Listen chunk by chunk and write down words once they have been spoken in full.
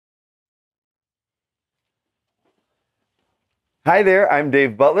Hi there, I'm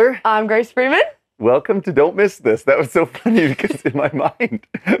Dave Butler. I'm Grace Freeman. Welcome to Don't Miss This. That was so funny because in my mind,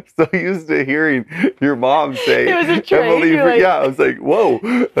 I'm so used to hearing your mom say, It was a trick. Emily, You're like, yeah, I was like, whoa.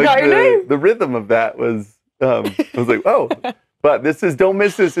 Like Got your name? the rhythm of that was, I was like, oh. But this is Don't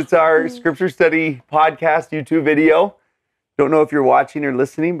Miss This. It's our scripture study podcast, YouTube video. Don't know if you're watching or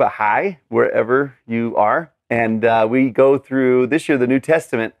listening, but hi, wherever you are. And we go through this year, the New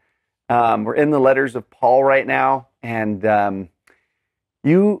Testament. We're in the letters of Paul right now. And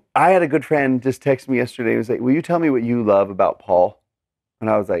I had a good friend just text me yesterday. He was like, will you tell me what you love about Paul? And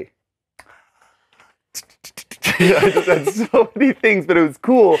I was like, I just had so many things, but it was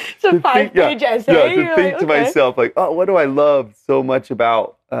cool. It's a five-page essay. Yeah, to You're think like, to okay. myself, like, oh, what do I love so much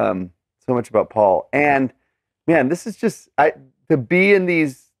about Paul? And man, this is just to be in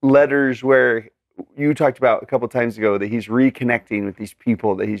these letters where you talked about a couple times ago that he's reconnecting with these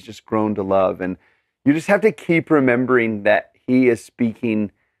people that he's just grown to love. And you just have to keep remembering that he is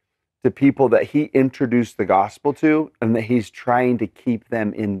speaking to people that he introduced the gospel to and that he's trying to keep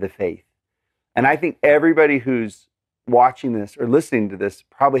them in the faith. And I think everybody who's watching this or listening to this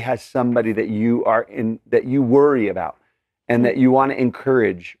probably has somebody that you worry about and that you want to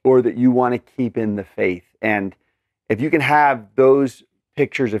encourage or that you want to keep in the faith. And if you can have those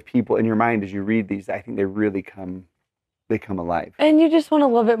pictures of people in your mind as you read these, I think they really come alive. And you just want to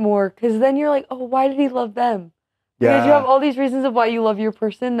love it more because then you're like, oh, why did he love them? Because you have all these reasons of why you love your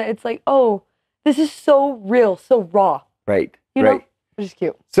person that it's like, oh, this is so real, so raw. Right. You know? Which is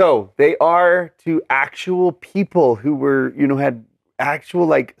cute. So they are to actual people who were, had actual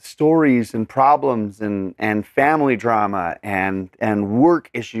like stories and problems and family drama and work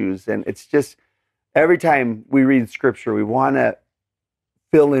issues. And it's just every time we read scripture, we want to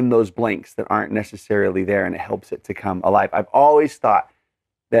fill in those blanks that aren't necessarily there, and it helps it to come alive. I've always thought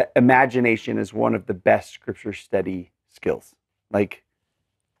that imagination is one of the best scripture study skills. Like,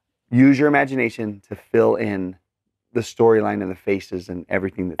 use your imagination to fill in the storyline and the faces and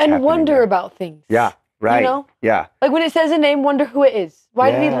everything that's happening. And wonder about things. Yeah, right. You know? Yeah. Like when it says a name, wonder who it is.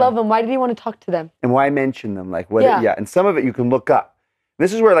 Why did he love them? Why did he want to talk to them? And why mention them? Like what? Yeah. And some of it you can look up.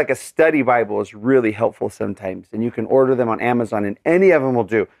 This is where like a study Bible is really helpful sometimes, and you can order them on Amazon, and any of them will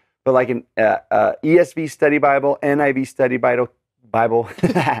do. But like an ESV study Bible, NIV study Bible,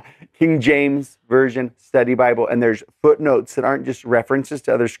 King James Version study Bible, and there's footnotes that aren't just references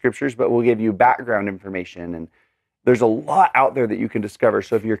to other scriptures, but will give you background information. And there's a lot out there that you can discover.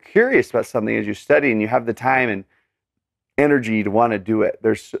 So if you're curious about something as you study and you have the time and energy to want to do it,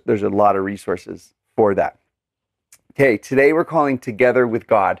 there's a lot of resources for that. Okay, today we're calling Together with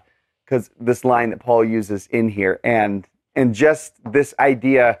God, because this line that Paul uses in here, and just this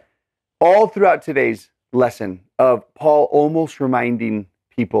idea all throughout today's lesson of Paul almost reminding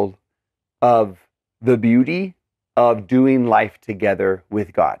people of the beauty of doing life together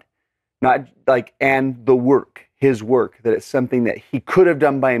with God. Not like, and the work, his work, that it's something that he could have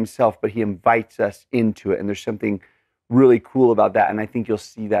done by himself, but he invites us into it. And there's something really cool about that. And I think you'll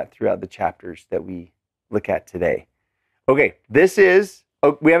see that throughout the chapters that we look at today. Okay,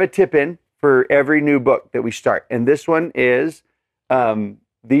 we have a tip-in for every new book that we start. And this one is,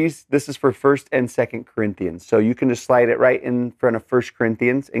 this is for 1st and 2nd Corinthians. So you can just slide it right in front of 1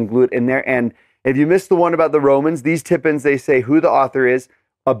 Corinthians and glue it in there. And if you missed the one about the Romans, these tip-ins, they say who the author is,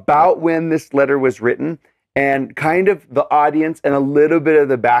 about when this letter was written, and kind of the audience and a little bit of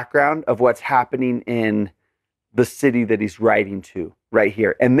the background of what's happening in the city that he's writing to right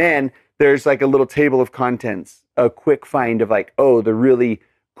here. And then there's like a little table of contents, a quick find of like, oh, the really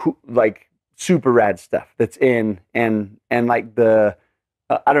cool, like super rad stuff that's in, and like the,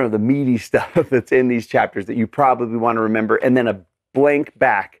 the meaty stuff that's in these chapters that you probably want to remember, and then a blank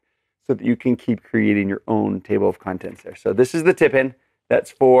back so that you can keep creating your own table of contents there. So this is the tip-in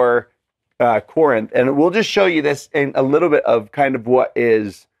that's for Corinth, and we'll just show you this in a little bit of kind of what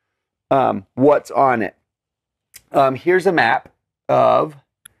is, what's on it. Here's a map of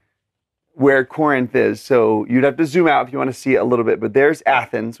where Corinth is. So you'd have to zoom out if you want to see it a little bit, but there's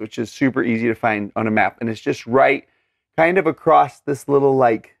Athens, which is super easy to find on a map. And it's just right kind of across this little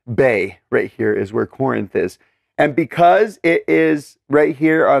like bay right here is where Corinth is. And because it is right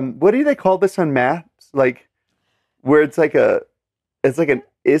here on, what do they call this on maps? Like where it's like an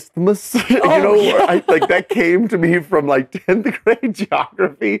isthmus, like that came to me from like 10th grade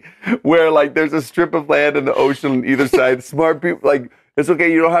geography, where like there's a strip of land and the ocean on either side. Smart people, like, it's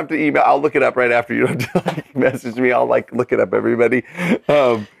okay, you don't have to email. I'll look it up right after. You don't have to like message me. I'll like look it up, everybody.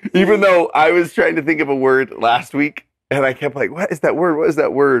 Even though I was trying to think of a word last week and I kept like, what is that word? What is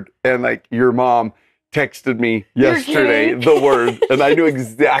that word? And like your mom texted me yesterday the word, and I knew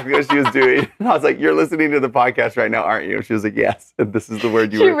exactly what she was doing. And I was like, "You're listening to the podcast right now, aren't you?" And she was like, "Yes." And this is the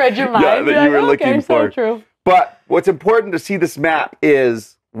word she read your mind. that you were looking for. So true. But what's important to see this map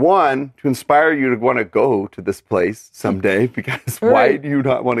is, one, to inspire you to want to go to this place someday, because why do you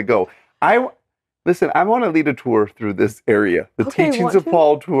not want to go? I want to lead a tour through this area, the Teachings of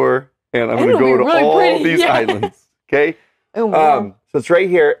Paul tour, and I'm going to go to really all these islands, okay? Oh, wow. So it's right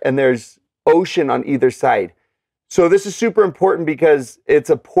here, and there's ocean on either side. So this is super important because it's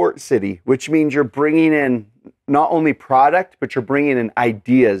a port city, which means you're bringing in not only product, but you're bringing in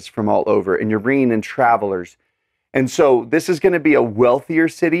ideas from all over, and you're bringing in travelers. And so this is going to be a wealthier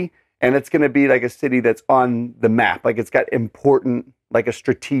city, and it's going to be like a city that's on the map, like it's got important, like a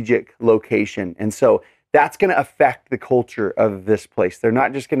strategic location. And so that's going to affect the culture of this place. They're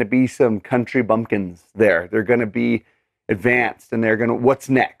not just going to be some country bumpkins there. They're going to be advanced, and they're going to, what's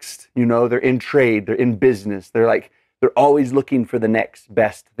next? You know, they're in trade, they're in business. They're always looking for the next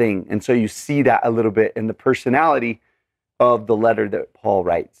best thing. And so you see that a little bit in the personality of the letter that Paul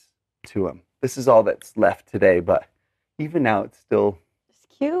writes to him. This is all that's left today, but even now it's still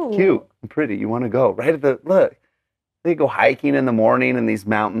cute and pretty. You want to go right at look. They go hiking in the morning in these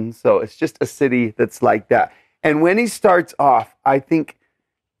mountains. So it's just a city that's like that. And when he starts off, I think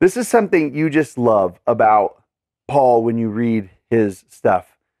this is something you just love about Paul when you read his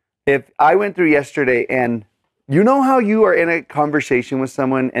stuff. If I went through yesterday, and you know how you are in a conversation with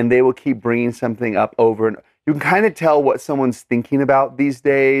someone and they will keep bringing something up over, and you can kind of tell what someone's thinking about these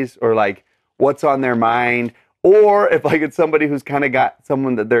days, or like what's on their mind. Or if like it's somebody who's kind of got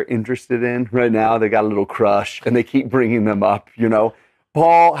someone that they're interested in right now, they got a little crush and they keep bringing them up, you know.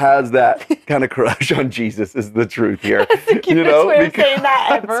 Paul has that kind of crush on Jesus, is the truth here. That's the cutest way of saying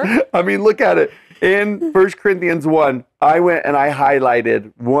that ever. I mean, look at it. In 1 Corinthians 1, I went and I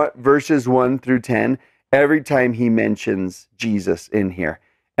highlighted verses 1 through 10 every time he mentions Jesus in here.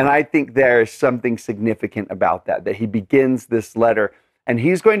 And I think there is something significant about that he begins this letter, and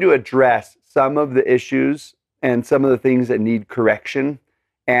he's going to address some of the issues and some of the things that need correction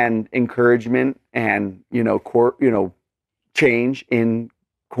and encouragement and, change in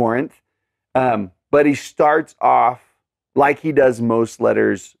Corinth. But he starts off like he does most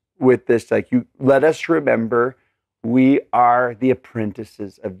letters with this, let us remember we are the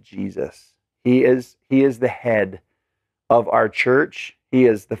apprentices of Jesus. He is the head of our church. He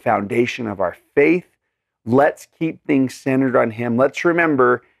is the foundation of our faith. Let's keep things centered on him. Let's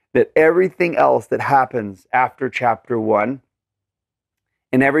remember that everything else that happens after chapter 1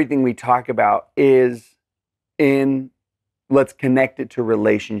 and everything we talk about is let's connect it to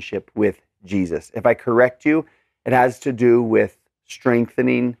relationship with Jesus. If I correct you, it has to do with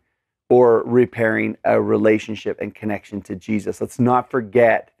strengthening or repairing a relationship and connection to Jesus. Let's not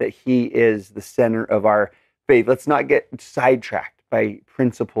forget that he is the center of our faith. Let's not get sidetracked by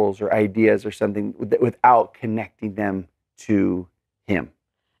principles or ideas or something without connecting them to him.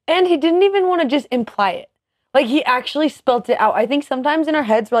 And he didn't even want to just imply it. Like, he actually spelt it out. I think sometimes in our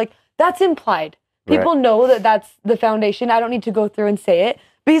heads, we're like, that's implied. People know that that's the foundation. I don't need to go through and say it.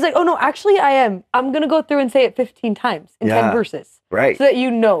 But he's like, oh, no, actually, I am. I'm going to go through and say it 15 times in 10 verses. Right. So that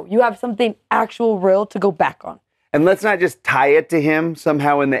you have something actual real to go back on. And let's not just tie it to him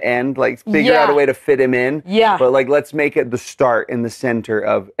somehow in the end, like figure out a way to fit him in. Yeah. But like, let's make it the start and the center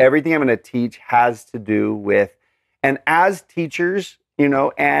of everything I'm going to teach has to do with, and as teachers,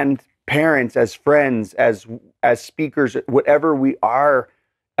 and parents, as friends, as speakers, whatever we are,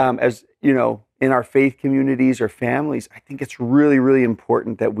 as, in our faith communities or families, I think it's really, really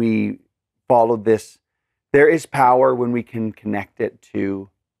important that we follow this. There is power when we can connect it to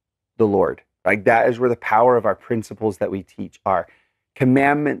the Lord. Like, that is where the power of our principles that we teach are.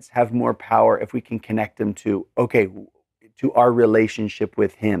 Commandments have more power if we can connect them to our relationship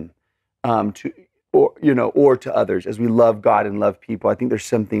with him, or to others as we love God and love people. I think there's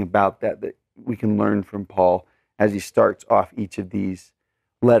something about that we can learn from Paul as he starts off each of these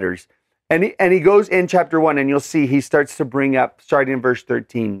letters. And he goes in chapter 1, and you'll see he starts to bring up, starting in verse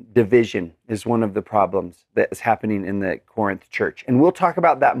 13, division is one of the problems that is happening in the Corinth church. And we'll talk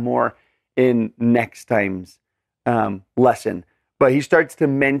about that more in next time's lesson. But he starts to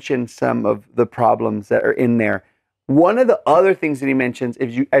mention some of the problems that are in there. One of the other things that he mentions,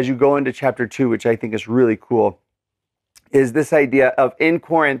 as you go into chapter 2, which I think is really cool, is this idea of, in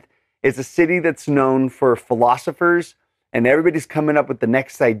Corinth, it's a city that's known for philosophers, and everybody's coming up with the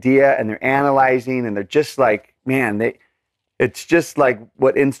next idea, and they're analyzing, and they're just like, man, it's just like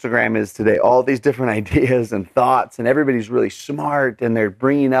what Instagram is today, all these different ideas and thoughts, and everybody's really smart, and they're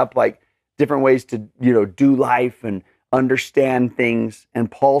bringing up like different ways to, do life and understand things.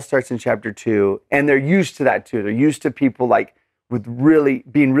 And Paul starts in chapter 2, and they're used to that too. They're used to people like with really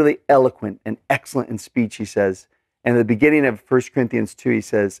being really eloquent and excellent in speech, he says. And at the beginning of 1 Corinthians 2, he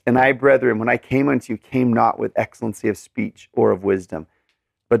says, "And I, brethren, when I came unto you, came not with excellency of speech or of wisdom,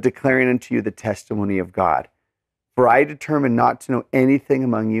 but declaring unto you the testimony of God. For I determined not to know anything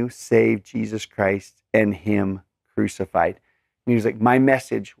among you save Jesus Christ and him crucified." And he was like, my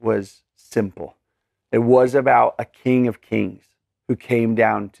message was simple. It was about a King of Kings who came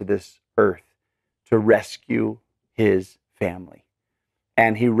down to this earth to rescue his family.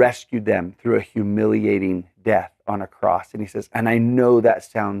 And he rescued them through a humiliating death on a cross. And he says, and I know that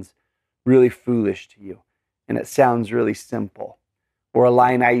sounds really foolish to you, and it sounds really simple. Or a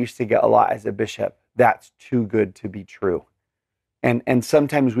line I used to get a lot as a bishop, that's too good to be true. And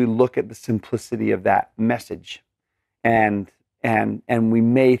sometimes we look at the simplicity of that message and we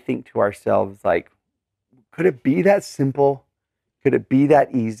may think to ourselves, like, could it be that simple? Could it be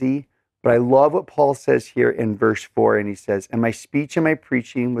that easy? But I love what Paul says here in verse 4, and he says, "And my speech and my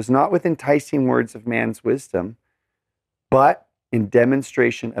preaching was not with enticing words of man's wisdom, but in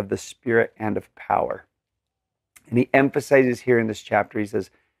demonstration of the Spirit and of power." And he emphasizes here in this chapter, he says,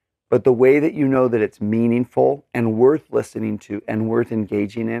 but the way that you know that it's meaningful and worth listening to and worth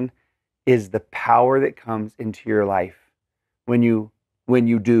engaging in is the power that comes into your life when you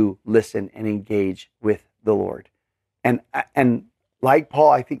do listen and engage with the Lord. And like Paul,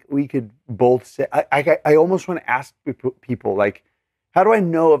 I think we could both say, I almost want to ask people, like, how do I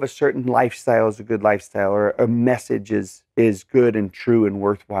know if a certain lifestyle is a good lifestyle or a message is good and true and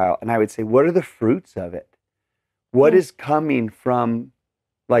worthwhile? And I would say, what are the fruits of it? What is coming from,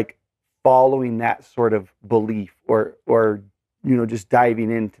 like, following that sort of belief or just diving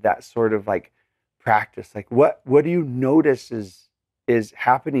into that sort of like practice? Like, what do you notice is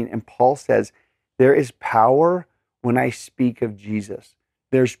happening? And Paul says, there is power when I speak of Jesus.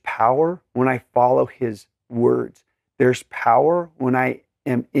 There's power when I follow his words. There's power when I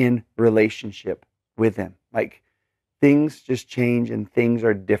am in relationship with him. Like, things just change and things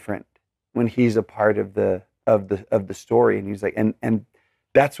are different when he's a part of the story. And he's like, and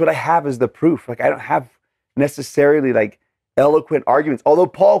that's what I have as the proof. Like, I don't have necessarily like eloquent arguments, although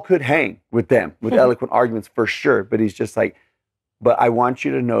Paul could hang with them with eloquent arguments for sure. But he's just like, but I want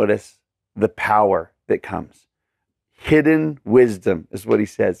you to notice the power that comes. Hidden wisdom is what he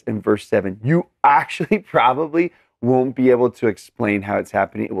says in verse 7. You actually probably won't be able to explain how it's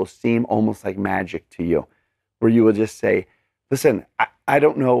happening. It will seem almost like magic to you, where you will just say, listen, I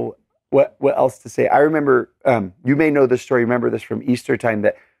don't know what else to say. I remember, you may know this story, remember this from Easter time,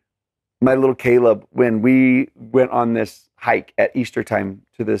 that my little Caleb, when we went on this hike at Easter time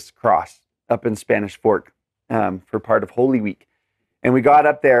to this cross up in Spanish Fork for part of Holy Week, and we got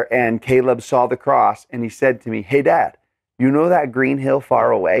up there and Caleb saw the cross and he said to me, "Hey, Dad, you know that green hill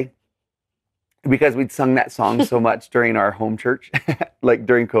far away?" Because we'd sung that song so much during our home church, like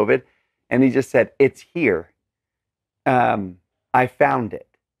during COVID. And he just said, "It's here. I found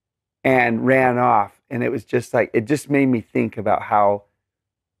it," and ran off. And it was just like, it just made me think about how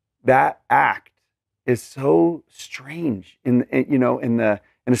that act is so strange and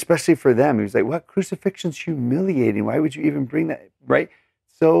especially for them. He was like, "What? Crucifixion's humiliating. Why would you even bring that?" Right?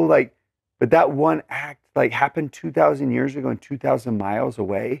 So like, but that one act like happened 2,000 years ago and 2,000 miles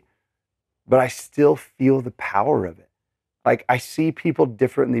away, but I still feel the power of it. Like, I see people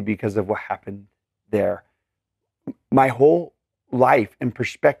differently because of what happened there. My whole life and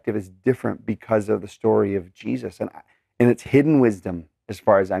perspective is different because of the story of Jesus, and it's hidden wisdom as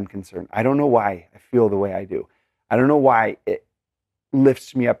far as I'm concerned. I don't know why I feel the way I do. I don't know why it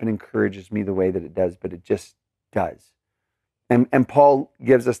lifts me up and encourages me the way that it does, but it just does. And Paul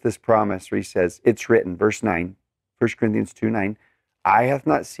gives us this promise where he says, it's written, verse 9, 1 Corinthians 2:9, "Eye hath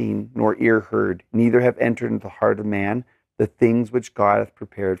not seen, nor ear heard, neither have entered into the heart of man the things which God hath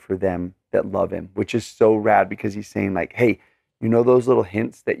prepared for them that love him," which is so rad, because he's saying, like, hey, you know those little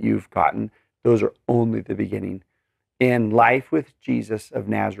hints that you've gotten? Those are only the beginning. In life with Jesus of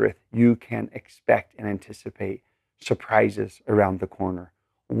Nazareth, you can expect and anticipate surprises around the corner,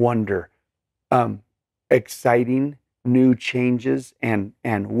 wonder, exciting new changes and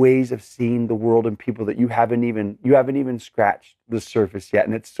ways of seeing the world and people that you haven't even scratched the surface yet.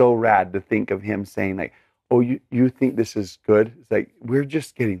 And it's so rad to think of him saying, like, "Oh, you think this is good?" It's like, we're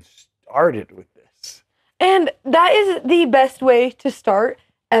just getting started with this. And that is the best way to start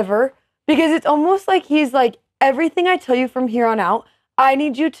ever, because it's almost like he's like, everything I tell you from here on out, I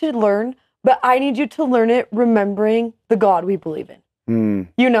need you to learn, but I need you to learn it remembering the God we believe in.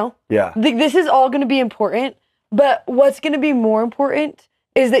 You know? Yeah. This is all going to be important, but what's going to be more important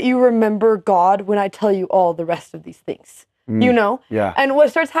is that you remember God when I tell you all the rest of these things. You know? Yeah. And what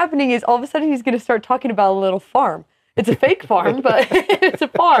starts happening is all of a sudden he's going to start talking about a little farm. It's a fake farm, but it's a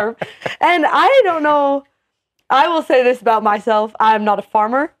farm. And I don't know. I will say this about myself. I'm not a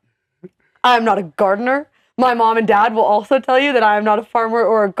farmer. I'm not a gardener. My mom and dad will also tell you that I am not a farmer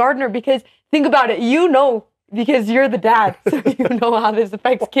or a gardener, because think about it. You know, because you're the dad, so you know how this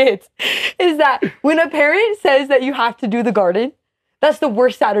affects kids, is that when a parent says that you have to do the garden, that's the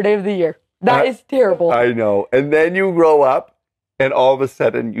worst Saturday of the year. That is terrible. I know. And then you grow up and all of a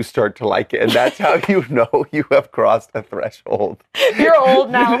sudden you start to like it. And that's how you know you have crossed a threshold. You're old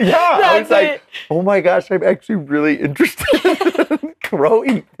now. Yeah. I was like, oh my gosh, I'm actually really interested in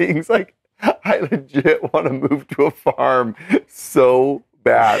growing things. Like, I legit want to move to a farm so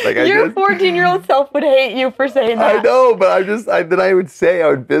bad. Like, your 14-year-old self would hate you for saying that. I know, but I would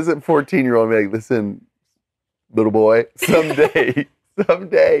visit 14-year-old and be like, listen, little boy, someday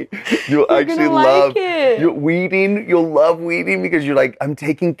you'll actually love weeding. You'll love weeding because you're like, I'm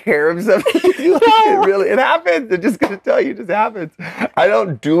taking care of something. It happens. I'm just going to tell you, it just happens. I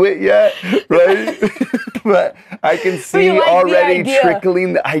don't do it yet, right? But I can see already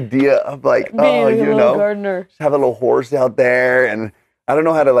trickling the idea of like, being gardener. Just have a little horse out there, and I don't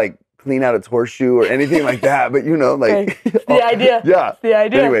know how to like clean out its horseshoe or anything like that, but it's the idea. Yeah. It's the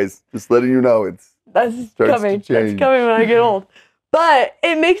idea. Anyways, just letting you know that's coming. That's coming when I get old. But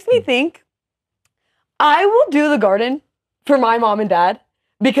it makes me think, I will do the garden for my mom and dad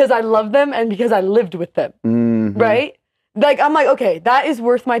because I love them and because I lived with them, right? Like, I'm like, okay, that is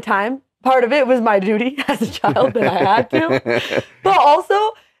worth my time. Part of it was my duty as a child that I had to. But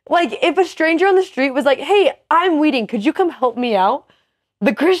also, like, if a stranger on the street was like, hey, I'm weeding, could you come help me out?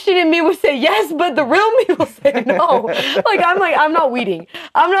 The Christian in me would say yes, but the real me will say no. I'm not weeding.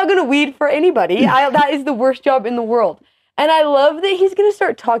 I'm not going to weed for anybody. That is the worst job in the world. And I love that he's going to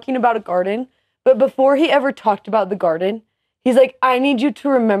start talking about a garden, but before he ever talked about the garden, he's like, I need you to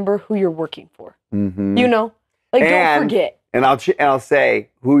remember who you're working for. You know? Like, don't forget. And I'll say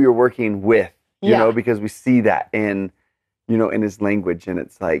who you're working with, you know, because we see that in his language, and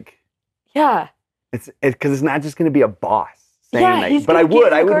it's like, it's because it's not just going to be a boss saying but I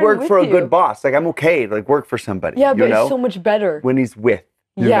would work for a good boss. Like, I'm okay to like work for somebody. Yeah, but it's so much better when he's with,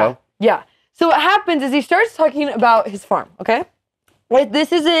 you know? Yeah. So what happens is he starts talking about his farm, okay?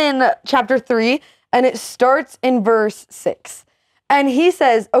 This is in chapter 3, and it starts in verse 6. And he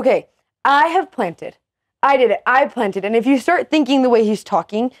says, okay, I have planted. I did it. I planted. And if you start thinking the way he's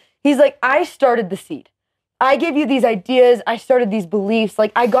talking, he's like, I started the seed. I gave you these ideas. I started these beliefs.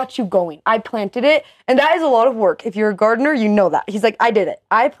 Like, I got you going. I planted it. And that is a lot of work. If you're a gardener, you know that. He's like, I did it.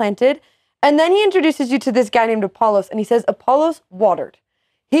 I planted. And then he introduces you to this guy named Apollos, and he says, Apollos watered.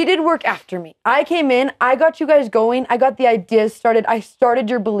 He did work after me. I came in, I got you guys going, I got the ideas started, I started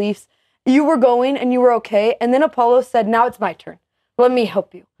your beliefs. You were going and you were okay. And then Apollo said, now it's my turn. Let me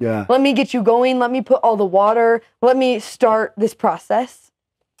help you. Yeah. Let me get you going. Let me put all the water. Let me start this process.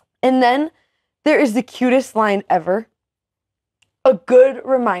 And then there is the cutest line ever. A good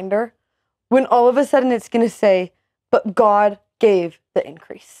reminder when all of a sudden it's going to say, but God gave the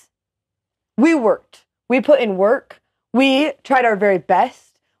increase. We worked. We put in work. We tried our very best.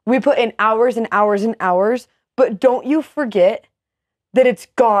 We put in hours and hours and hours, but don't you forget that it's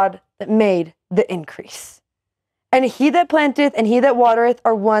God that made the increase. And he that planteth and he that watereth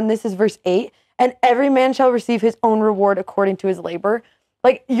are one. This is verse 8. And every man shall receive his own reward according to his labor.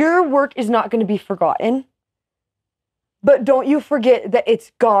 Like, your work is not going to be forgotten, but don't you forget that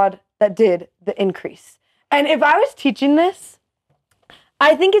it's God that did the increase. And if I was teaching this,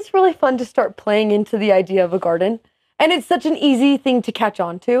 I think it's really fun to start playing into the idea of a garden. And it's such an easy thing to catch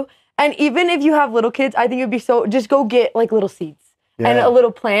on to. And even if you have little kids, I think it'd be just go get like little seeds and a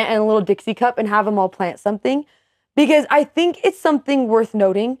little plant and a little Dixie cup and have them all plant something. Because I think it's something worth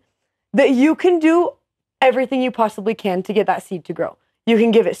noting that you can do everything you possibly can to get that seed to grow. You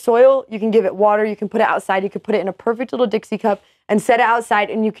can give it soil, you can give it water, you can put it outside, you can put it in a perfect little Dixie cup and set it outside,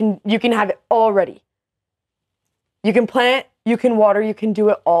 and you can have it all ready. You can plant, you can water, you can do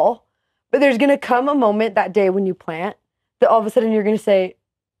it all. But there's going to come a moment that day when you plant that all of a sudden you're going to say,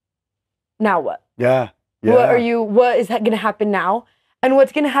 now what? Yeah. What is going to happen now? And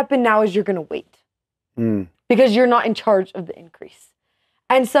what's going to happen now is you're going to wait. Because you're not in charge of the increase.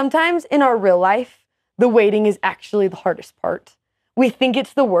 And sometimes in our real life, the waiting is actually the hardest part. We think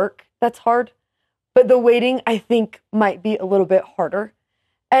it's the work that's hard, but the waiting, I think, might be a little bit harder.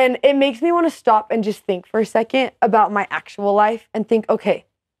 And it makes me want to stop and just think for a second about my actual life and think, okay,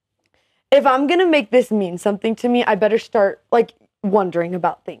 if I'm going to make this mean something to me, I better start wondering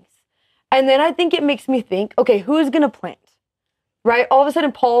about things. And then I think it makes me think, okay, who's going to plant? right? All of a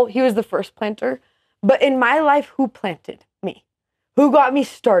sudden, Paul, he was the first planter. But in my life, who planted me? Who got me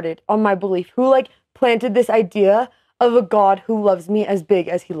started on my belief? Who like planted this idea of a God who loves me as big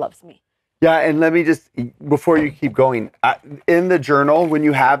as he loves me? Yeah, and let me just, before you keep going, in the journal, when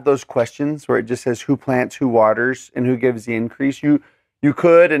you have those questions where it just says who plants, who waters, and who gives the increase, you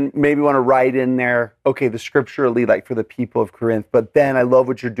could and maybe want to write in there, okay, the scripturally, like for the people of Corinth. But then I love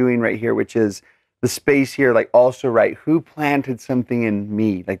what you're doing right here, which is the space here, like also write who planted something in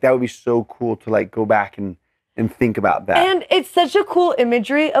me. Like that would be so cool to like go back and think about that. And it's such a cool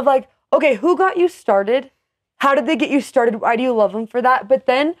imagery of like, okay, who got you started? How did they get you started? Why do you love them for that? But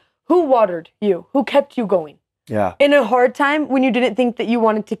then who watered you? Who kept you going? Yeah. In a hard time when you didn't think that you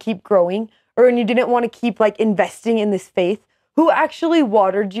wanted to keep growing or when you didn't want to keep like investing in this faith, who actually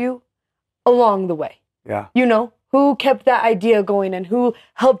watered you along the way? Yeah. You know, who kept that idea going and who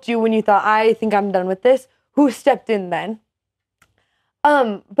helped you when you thought, I think I'm done with this? Who stepped in then?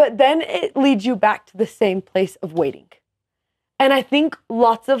 But then it leads you back to the same place of waiting. And I think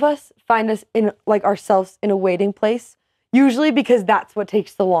lots of us find us in like ourselves in a waiting place, usually because that's what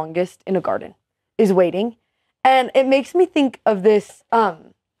takes the longest in a garden, is waiting. And it makes me think of this,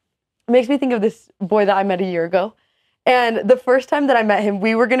 boy that I met a year ago. And the first time that I met him,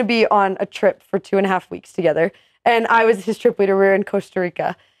 we were going to be on a trip for 2.5 weeks together. And I was his trip leader. We were in Costa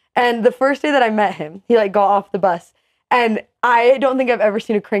Rica. And the first day that I met him, he like got off the bus. And I don't think I've ever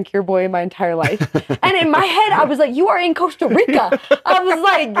seen a crankier boy in my entire life. And in my head, I was like, you are in Costa Rica. I was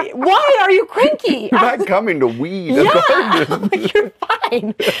like, why are you cranky? You're not coming to weed. Yeah, like, you're fine.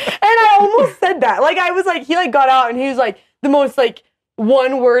 And I almost said that. Like, I was like, he like got out and he was like the most like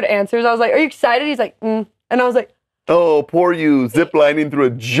one word answers. I was like, are you excited? He's like, And I was like, oh, poor you, ziplining through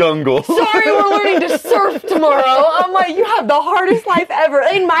a jungle. Sorry, we're learning to surf tomorrow. I'm like, you have the hardest life ever.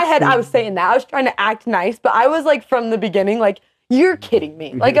 In my head, I was saying that. I was trying to act nice, but I was like, from the beginning, like, you're kidding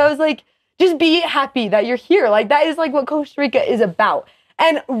me. Like, I was like, just be happy that you're here. Like, that is like what Costa Rica is about.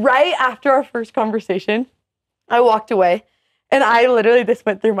 And right after our first conversation, I walked away and I literally just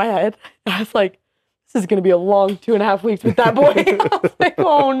went through my head. I was like, this is going to be a long 2.5 weeks with that boy. I was like,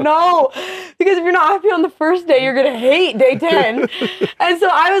 oh no. Because if you're not happy on the first day, you're going to hate day 10. And so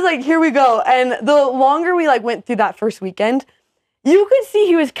I was like, here we go. And the longer we like went through that first weekend, you could see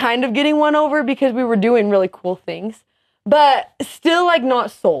he was kind of getting won over because we were doing really cool things, but still like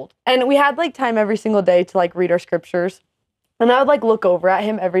not sold. And we had like time every single day to like read our scriptures. And I would like look over at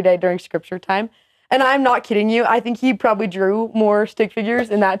him every day during scripture time. And I'm not kidding you. I think he probably drew more stick figures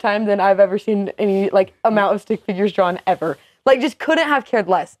in that time than I've ever seen any like amount of stick figures drawn ever. Like just couldn't have cared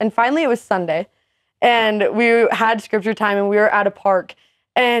less. And finally it was Sunday and we had scripture time and we were at a park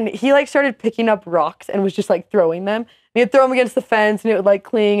and he like started picking up rocks and was just like throwing them. And he'd throw them against the fence and it would like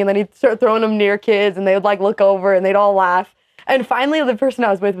cling and then he'd start throwing them near kids and they would like look over and they'd all laugh. And finally the person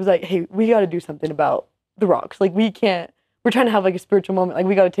I was with was like, hey, we got to do something about the rocks. Like we can't. We're trying to have like a spiritual moment. Like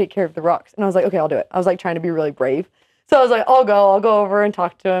we got to take care of the rocks. And I was like, okay, I'll do it. I was like trying to be really brave. So I was like, I'll go over and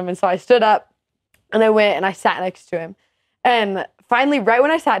talk to him. And so I stood up and I went and I sat next to him. And finally, right when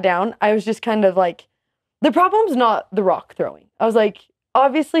I sat down, I was just kind of like, the problem's not the rock throwing. I was like,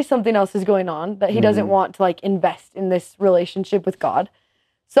 obviously something else is going on that he doesn't want to like invest in this relationship with God.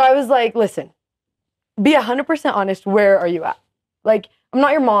 So I was like, listen, be 100% honest. Where are you at? Like, I'm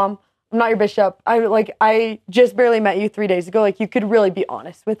not your mom. I'm not your bishop. I just barely met you 3 days ago. Like, you could really be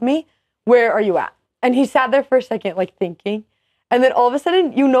honest with me. Where are you at? And he sat there for a second, like thinking. And then all of a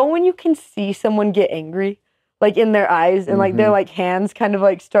sudden, you know, when you can see someone get angry, like in their eyes and like their like hands kind of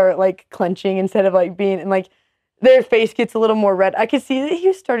like start like clenching instead of like being, and like their face gets a little more red. I could see that he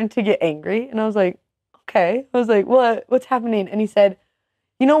was starting to get angry. And I was like, okay. I was like, what's happening? And he said,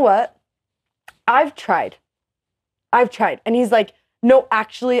 you know what? I've tried. And he's like, no,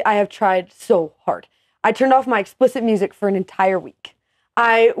 actually, I have tried so hard. I turned off my explicit music for an entire week.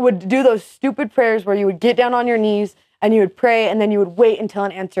 I would do those stupid prayers where you would get down on your knees and you would pray and then you would wait until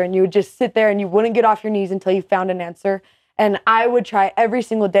an answer and you would just sit there and you wouldn't get off your knees until you found an answer. And I would try every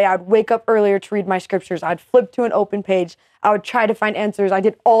single day. I would wake up earlier to read my scriptures. I'd flip to an open page. I would try to find answers. I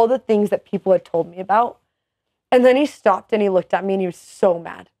did all the things that people had told me about. And then he stopped and he looked at me and he was so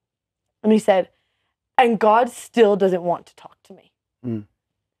mad. And he said, and God still doesn't want to talk to me.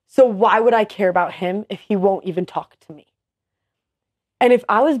 So why would I care about him if he won't even talk to me? And if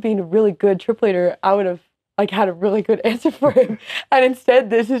I was being a really good trip leader, I would have like had a really good answer for him. And instead,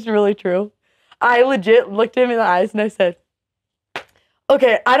 this is really true. I legit looked him in the eyes and I said,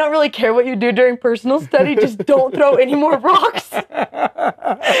 okay, I don't really care what you do during personal study. Just don't throw any more rocks.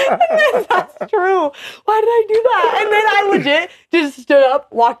 That's true. Why did I do that? And then I legit just stood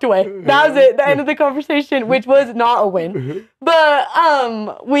up, walked away. That was it. The end of the conversation, which was not a win.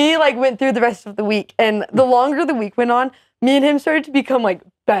 But we like went through the rest of the week, and the longer the week went on, me and him started to become like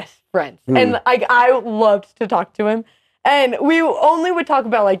best friends. And like I loved to talk to him. And we only would talk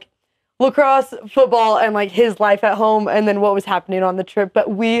about like lacrosse, football, and like his life at home and then what was happening on the trip. But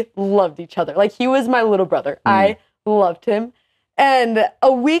we loved each other. Like he was my little brother. I loved him. And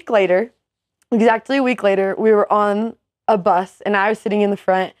a week later, exactly a week later, we were on a bus and I was sitting in the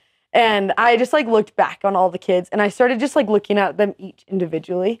front and I just like looked back on all the kids and I started just like looking at them each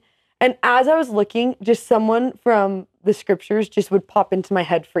individually. And as I was looking, just someone from the scriptures just would pop into my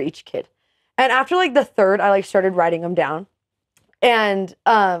head for each kid. And after like the third, I like started writing them down. And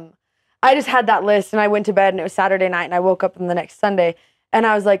I just had that list and I went to bed and it was Saturday night and I woke up on the next Sunday and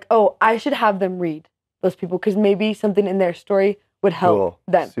I was like, oh, I should have them read those people because maybe something in their story would help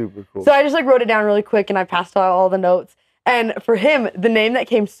them. Super cool. So I just like wrote it down really quick and I passed out all the notes. And for him, the name that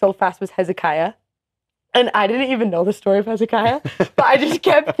came so fast was Hezekiah. And I didn't even know the story of Hezekiah, but I just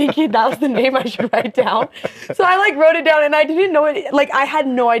kept thinking that was the name I should write down. So I like wrote it down and I didn't know it. Like I had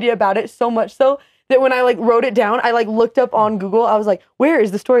no idea about it, so much so that when I like wrote it down, I like looked up on Google. I was like, where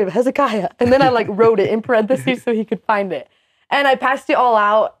is the story of Hezekiah? And then I like wrote it in parentheses so he could find it. And I passed it all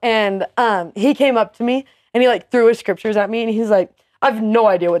out and he came up to me and he like threw his scriptures at me and he's like, I have no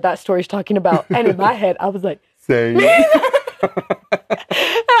idea what that story's talking about. And in my head, I was like, same. I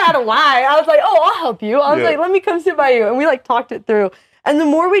had to lie. I was like, oh, I'll help you. I was like, let me come sit by you. And we like talked it through. And the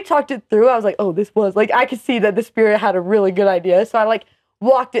more we talked it through, I was like, oh, this was like, I could see that the Spirit had a really good idea. So I like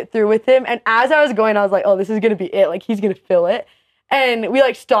walked it through with him. And as I was going, I was like, oh, this is going to be it. Like, he's going to fill it. And we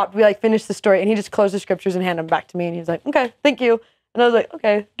like stopped. We like finished the story. And he just closed the scriptures and handed them back to me. And he was like, okay, thank you. And I was like,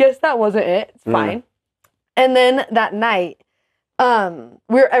 okay, guess that wasn't it. It's fine. And then that night,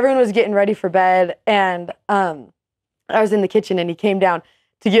 everyone was getting ready for bed. And I was in the kitchen and he came down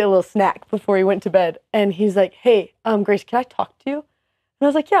to get a little snack before he went to bed. And he's like, hey, Grace, can I talk to you? And I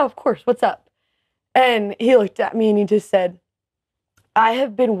was like, yeah, of course. What's up? And he looked at me and he just said, I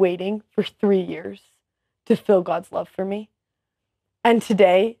have been waiting for 3 years to feel God's love for me. And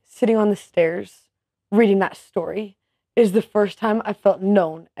today, sitting on the stairs, reading that story is the first time I felt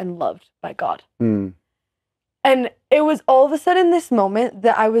known and loved by God. And it was all of a sudden this moment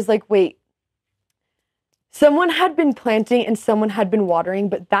that I was like, wait, someone had been planting and someone had been watering,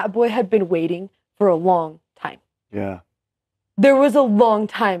 but that boy had been waiting for a long time. Yeah. There was a long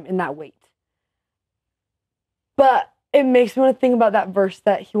time in that wait. But it makes me want to think about that verse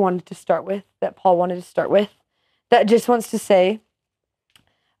that he wanted to start with, that Paul wanted to start with, that just wants to say,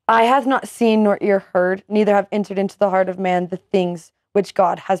 eye hath not seen nor ear heard, neither have entered into the heart of man the things which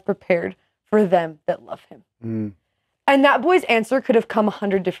God has prepared for them that love him. And that boy's answer could have come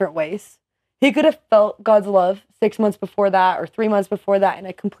 100 different ways. He could have felt God's love 6 months before that or 3 months before that in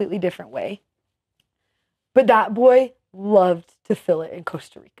a completely different way. But that boy loved to feel it in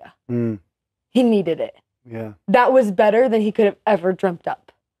Costa Rica. He needed it. Yeah. That was better than he could have ever dreamt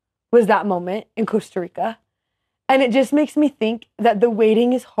up, was that moment in Costa Rica. And it just makes me think that the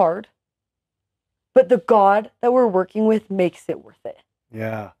waiting is hard, but the God that we're working with makes it worth it.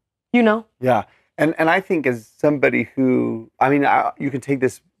 Yeah. You know? Yeah. And I think as somebody who, you can take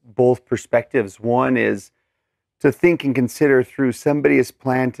this both perspectives. One is to think and consider through somebody has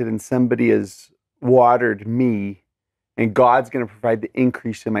planted and somebody has watered me, and God's going to provide the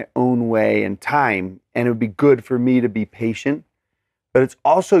increase in my own way and time. And it would be good for me to be patient, but it's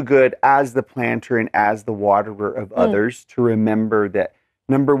also good as the planter and as the waterer of others to remember that,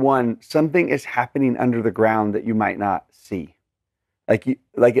 number one, something is happening under the ground that you might not see. Like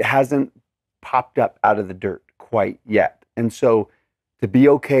it hasn't popped up out of the dirt quite yet. And so to be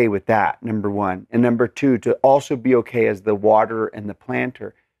okay with that, number one. And number two, to also be okay as the waterer and the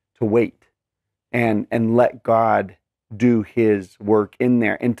planter to wait and let God do his work in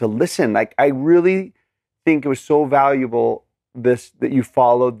there and to listen. Like, I really think it was so valuable that you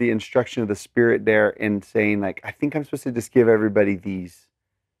followed the instruction of the Spirit there in saying, like, I think I'm supposed to just give everybody these,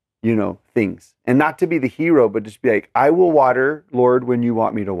 things. And not to be the hero, but just be like, I will water, Lord, when you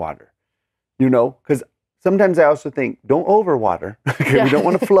want me to water. Because sometimes I also think, don't overwater. We don't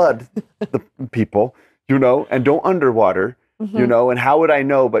want to flood the people, and don't underwater, and how would I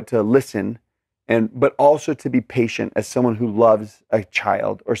know but to listen, but also to be patient as someone who loves a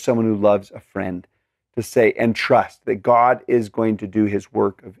child or someone who loves a friend, to say and trust that God is going to do his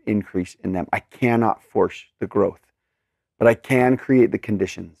work of increase in them. I cannot force the growth, but I can create the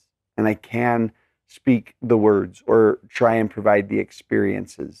conditions and I can speak the words or try and provide the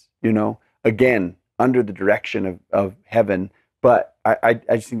experiences, again, under the direction of heaven, but I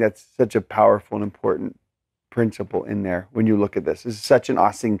just think that's such a powerful and important principle in there when you look at this. This is such an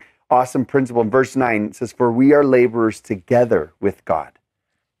awesome principle. In verse 9, it says, "For we are laborers together with God,"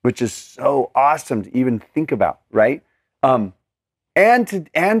 which is so awesome to even think about, right? And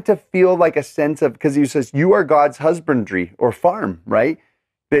to feel like a sense of, because he says, you are God's husbandry or farm, right?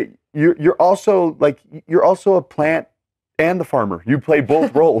 That you're also a plant and the farmer. You play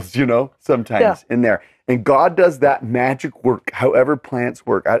both roles, sometimes in there. And God does that magic work, however plants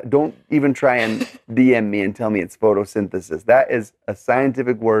work. Don't even try and DM me and tell me it's photosynthesis. That is a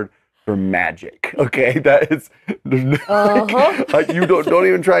scientific word for magic. Okay, that is like you don't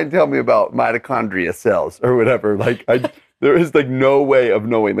even try and tell me about mitochondria cells or whatever. There is no way of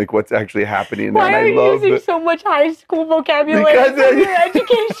knowing what's actually happening. Why are you using so much high school vocabulary for your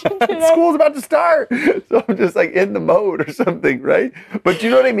education today? School's about to start, so I'm just in the mode or something, right? But you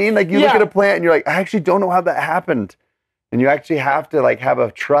know what I mean? You look at a plant and you're like, I actually don't know how that happened, and you actually have to have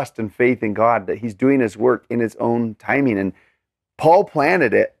a trust and faith in God that He's doing His work in His own timing. And Paul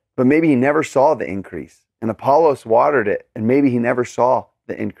planted it, but maybe he never saw the increase. And Apollos watered it, and maybe he never saw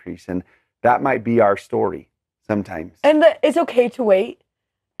the increase. And that might be our story sometimes. And it's okay to wait.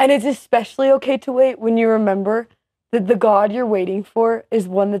 And it's especially okay to wait when you remember that the God you're waiting for is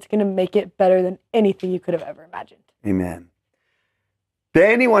one that's going to make it better than anything you could have ever imagined. Amen.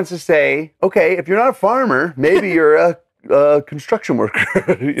 Then he wants to say, okay, if you're not a farmer, maybe you're a construction worker,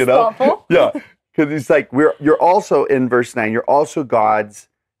 Thoughtful. Yeah. Because he's like, you're also, in verse 9, you're also God's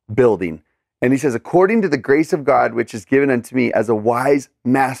building. And he says, according to the grace of God, which is given unto me as a wise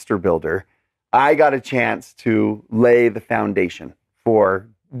master builder, I got a chance to lay the foundation for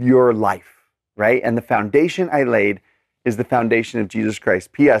your life, right? And the foundation I laid is the foundation of Jesus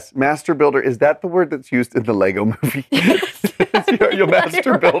Christ. P.S. Master builder, is that the word that's used in the Lego movie? You're a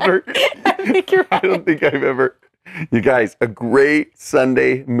master builder? I think you're right. I don't think I've ever... You guys, a great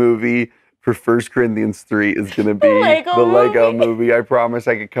Sunday movie for 1 Corinthians 3 is going to be the Lego movie. I promise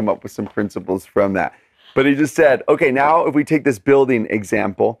I could come up with some principles from that. But he just said, okay, now if we take this building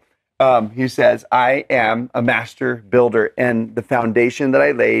example, he says, I am a master builder, and the foundation that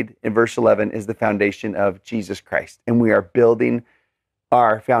I laid in verse 11 is the foundation of Jesus Christ. And we are building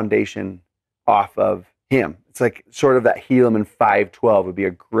our foundation off of him. It's sort of that Helaman 5:12 would be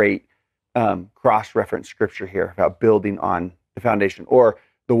a great cross-reference scripture here about building on the foundation, or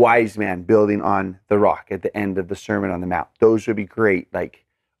the wise man building on the rock at the end of the Sermon on the Mount. Those would be great.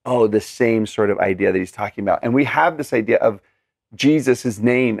 The same sort of idea that he's talking about. And we have this idea of Jesus'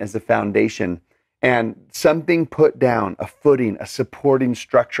 name as the foundation, and something put down, a footing, a supporting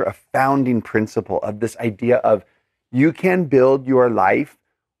structure, a founding principle of this idea of you can build your life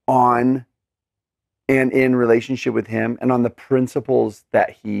on and in relationship with him and on the principles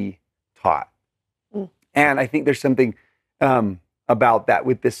that he taught. And I think there's something about that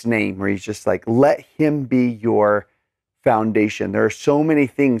with this name, where he's just let him be your foundation. There are so many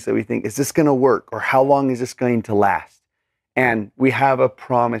things that we think, is this going to work? Or how long is this going to last? And we have a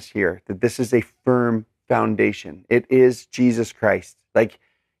promise here that this is a firm foundation. It is Jesus Christ.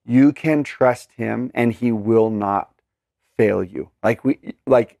 You can trust him and he will not fail you.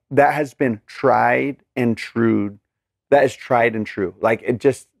 That has been tried and true. That is tried and true. It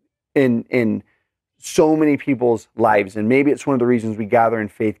just in so many people's lives. And maybe it's one of the reasons we gather in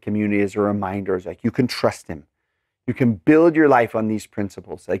faith community as a reminder, is you can trust him. You can build your life on these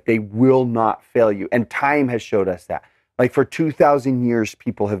principles. They will not fail you. And time has showed us that. For 2,000 years,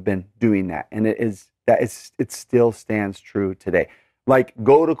 people have been doing that. And it still stands true today.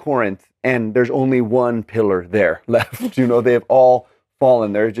 Go to Corinth and there's only one pillar there left. They have all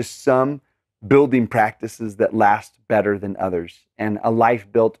fallen. There are just some building practices that last better than others. And a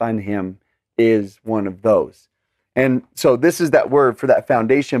life built on him is one of those. And so this is that word for that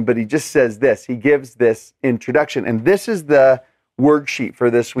foundation, but he just says this. He gives this introduction. And this is the worksheet for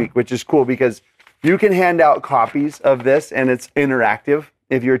this week, which is cool because you can hand out copies of this, and it's interactive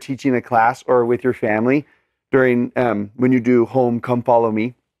if you're teaching a class or with your family during when you do home, come follow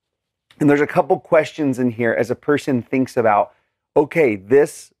me. And there's a couple questions in here as a person thinks about, okay,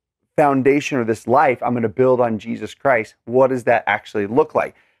 this foundation or this life I'm going to build on Jesus Christ. What does that actually look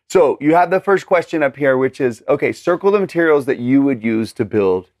like? So you have the first question up here, which is, okay, circle the materials that you would use to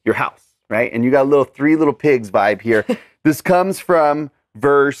build your house, right? And you got a three little pigs vibe here. This comes from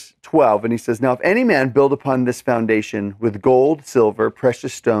verse 12, and he says, now if any man build upon this foundation with gold, silver,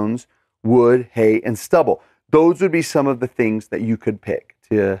 precious stones, wood, hay, and stubble. Those would be some of the things that you could pick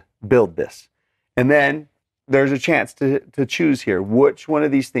to build this. And then there's a chance to choose here. Which one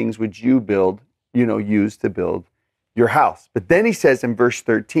of these things would you use to build your house? But then he says in verse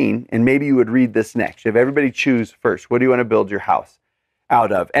 13, and maybe you would read this next. You have everybody choose first. What do you want to build your house?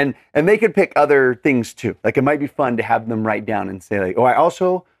 out of. And they could pick other things too. Like it might be fun to have them write down and say like, oh, I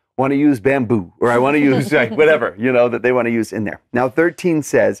also want to use bamboo, or I want to use like whatever, that they want to use in there. Now 13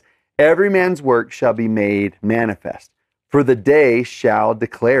 says, every man's work shall be made manifest, for the day shall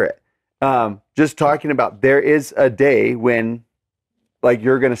declare it. Just talking about there is a day when like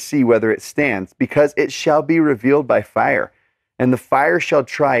you're going to see whether it stands, because it shall be revealed by fire. And the fire shall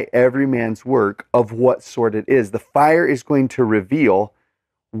try every man's work of what sort it is. The fire is going to reveal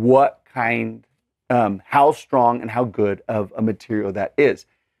what kind, how strong and how good of a material that is.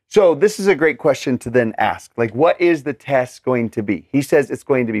 So this is a great question to then ask. Like, what is the test going to be? He says it's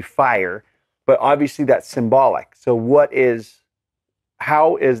going to be fire, but obviously that's symbolic. So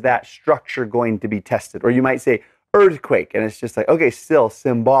how is that structure going to be tested? Or you might say earthquake, and it's just like, okay, still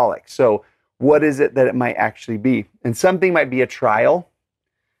symbolic. So what is it that it might actually be? And something might be a trial.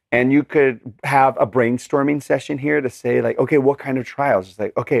 And you could have a brainstorming session here to say like, okay, what kind of trials? It's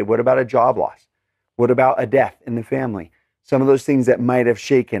like, okay, what about a job loss? What about a death in the family? Some of those things that might have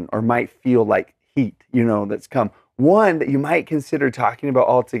shaken or might feel like heat, that's come. One that you might consider talking about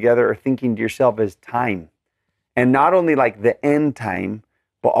altogether or thinking to yourself is time. And not only like the end time,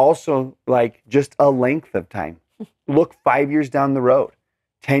 but also like just a length of time. Look 5 years down the road.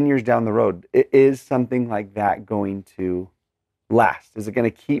 10 years down the road, is something like that going to last? Is it going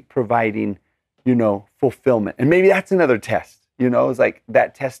to keep providing, fulfillment? And maybe that's another test, it's like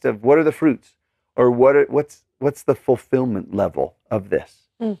that test of what are the fruits, or what's the fulfillment level of this,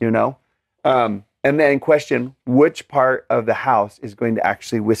 And then question, which part of the house is going to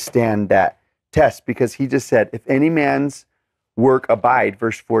actually withstand that test? Because he just said, if any man's work abide,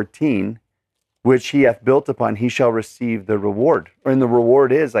 verse 14, which he hath built upon, he shall receive the reward. And the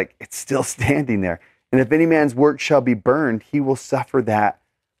reward is like, it's still standing there. And if any man's work shall be burned, he will suffer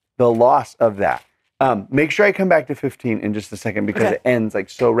the loss of that. Make sure I come back to 15 in just a second, because it ends like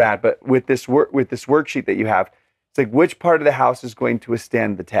so rad. But with this worksheet that you have, it's like, which part of the house is going to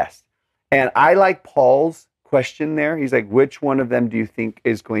withstand the test? And I like Paul's question there. He's like, which one of them do you think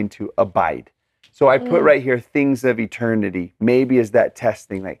is going to abide? So I put right here, things of eternity. Maybe is that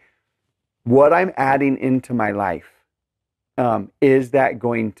testing, like, what I'm adding into my life, is that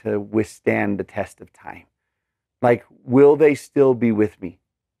going to withstand the test of time? Like, will they still be with me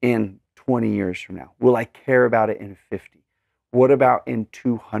in 20 years from now? Will I care about it in 50? What about in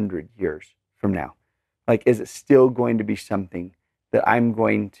 200 years from now? Like, is it still going to be something that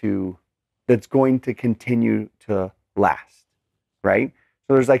that's going to continue to last, right?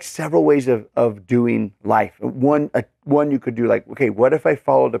 So there's like several ways of doing life. One you could do like, okay, what if I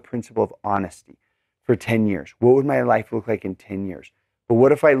followed the principle of honesty for 10 years? What would my life look like in 10 years? But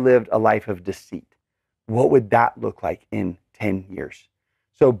what if I lived a life of deceit? What would that look like in 10 years?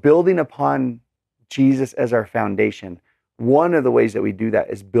 So building upon Jesus as our foundation, one of the ways that we do that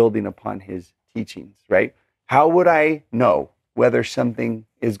is building upon his teachings, right? How would I know whether something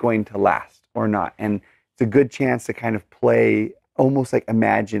is going to last or not? And it's a good chance to kind of play, almost like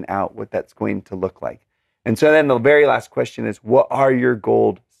imagine out what that's going to look like. And so then the very last question is, what are your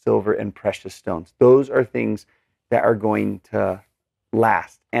gold, silver, and precious stones? Those are things that are going to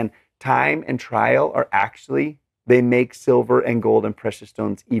last. And time and trial are actually, they make silver and gold and precious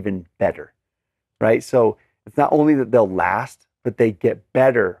stones even better, right? So it's not only that they'll last, but they get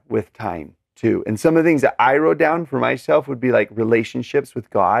better with time too. And some of the things that I wrote down for myself would be like relationships with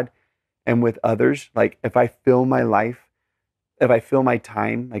God and with others. Like if I fill my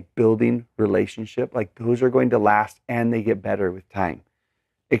time like building relationship, like those are going to last and they get better with time.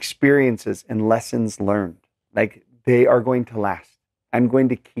 Experiences and lessons learned, like they are going to last. I'm going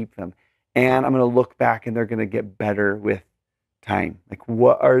to keep them, and I'm going to look back and they're going to get better with time. Like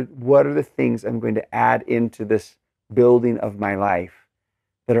what are the things I'm going to add into this building of my life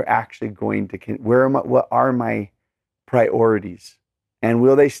that are actually going to, what are my priorities? And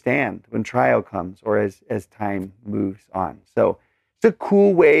will they stand when trial comes or as time moves on? So it's a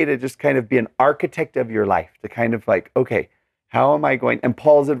cool way to just kind of be an architect of your life, to kind of like, okay, how am I going? And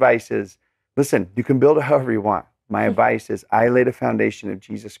Paul's advice is, listen, you can build it however you want. My advice is I laid a foundation of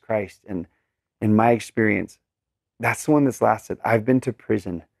Jesus Christ. And in my experience, that's the one that's lasted. I've been to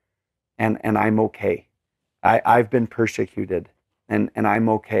prison and I'm okay. I've been persecuted and I'm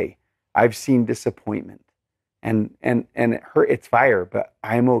okay. I've seen disappointment. And it hurt, it's fire, but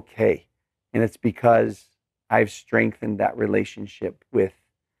I'm okay. And it's because I've strengthened that relationship with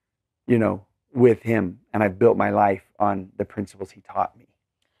him. And I've built my life on the principles he taught me.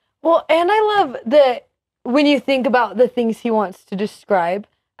 Well, and I love that when you think about the things he wants to describe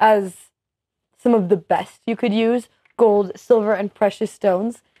as some of the best you could use, gold, silver, and precious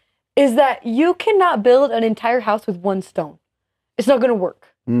stones, is that you cannot build an entire house with one stone. it's not going to work,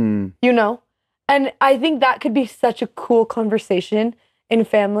 Mm. you know? And I think that could be such a cool conversation in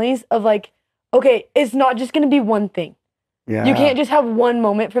families of like, okay, it's not just going to be one thing. Yeah. You can't just have one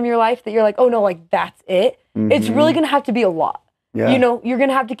moment from your life that you're like, oh no, like that's it. It's really going to have to be a lot. Yeah. You know, you're going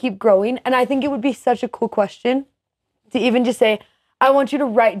to have to keep growing. And I think it would be such a cool question to even just say, I want you to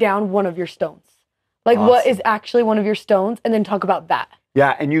write down one of your stones. Like what is actually one of your stones, and then talk about that.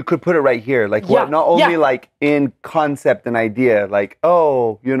 Yeah, and you could put it right here. Like what, not only like in concept and idea, like,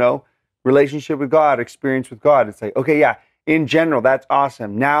 oh, you know, relationship with God, experience with God. It's like, okay, yeah, in general, that's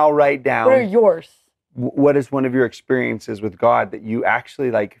awesome. Now write down. What are yours? What is one of your experiences with God that you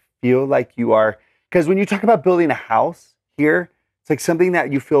actually like feel like you are? Because when you talk about building a house here, it's like something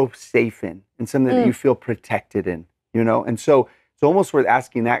that you feel safe in and something that you feel protected in, you know? And so it's almost worth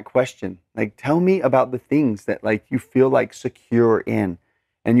asking that question. Like, tell me about the things that like you feel like secure in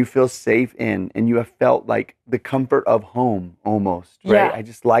and you feel safe in and you have felt like the comfort of home almost, right? Yeah. I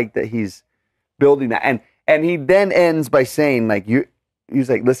just like that he's building that. And he then ends by saying like, he's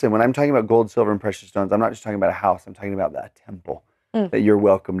like, listen, when I'm talking about gold, silver, and precious stones, I'm not just talking about a house. I'm talking about that temple that you're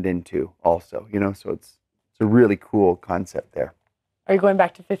welcomed into also, you know? So it's a really cool concept there. Are you going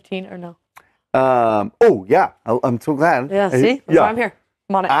back to 15 or no? Oh, yeah. I'm so glad. Yeah, see? That's why I'm here.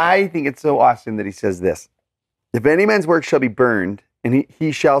 I'm on it. I think it's so awesome that he says this. If any man's work shall be burned, and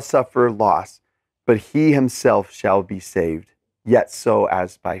he shall suffer loss, but he himself shall be saved, yet so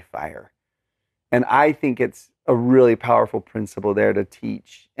as by fire. And I think it's a really powerful principle there to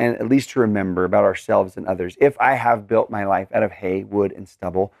teach and at least to remember about ourselves and others. If I have built my life out of hay, wood, and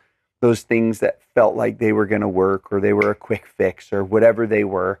stubble, those things that felt like they were going to work or they were a quick fix or whatever they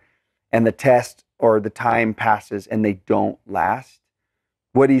were, and the test or the time passes and they don't last,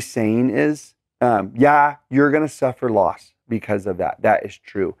 what he's saying is, yeah, you're going to suffer loss because of that. That is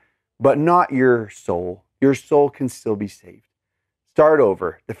true. But not your soul. Your soul can still be saved. Start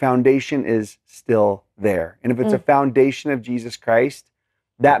over. The foundation is still there. And if it's a foundation of Jesus Christ,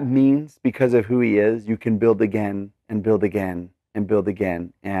 that means because of who he is, you can build again and build again and build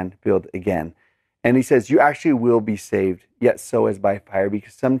again and build again. And he says, you actually will be saved, yet so as by fire.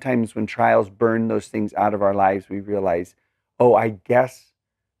 Because sometimes when trials burn those things out of our lives, we realize, oh, I guess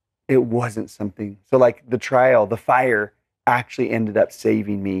it wasn't something. So like the trial, the fire actually ended up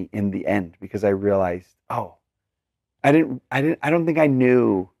saving me in the end because I realized, oh, I don't think I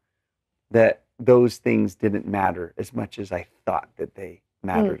knew that those things didn't matter as much as I thought that they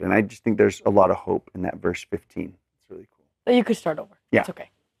mattered. And I just think there's a lot of hope in that verse 15. It's really cool. You could start over. Yeah. It's okay.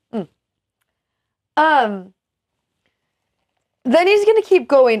 Then he's going to keep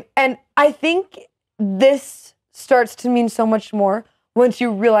going. And I think this starts to mean so much more once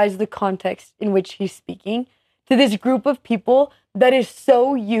you realize the context in which he's speaking to this group of people that is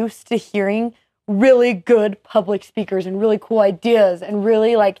so used to hearing really good public speakers and really cool ideas and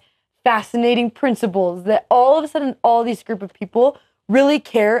really like fascinating principles that all of a sudden all these group of people really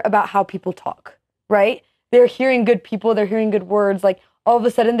care about how people talk, right? They're hearing good people, they're hearing good words, like all of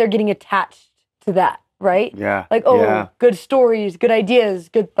a sudden they're getting attached to that, right? Yeah. Like, good stories, good ideas,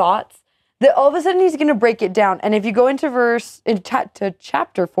 good thoughts. That all of a sudden he's going to break it down. And if you go into to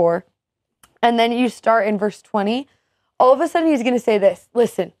chapter 4, and then you start in verse 20, all of a sudden he's going to say this,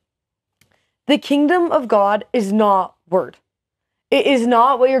 listen, the kingdom of God is not word. It is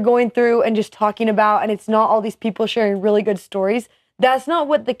not what you're going through and just talking about, and it's not all these people sharing really good stories. That's not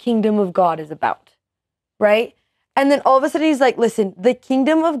what the kingdom of God is about, right? And then all of a sudden he's like, listen, the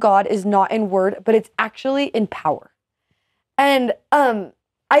kingdom of God is not in word, but it's actually in power. And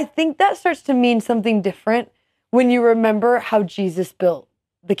I think that starts to mean something different when you remember how Jesus built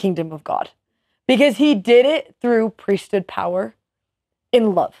the kingdom of God. Because he did it through priesthood power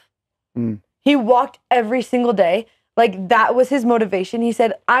in love. He walked every single day. Like that was his motivation. He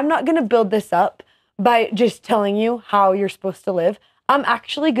said, I'm not going to build this up by just telling you how you're supposed to live. I'm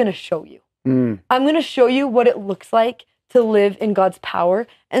actually going to show you. I'm going to show you what it looks like to live in God's power.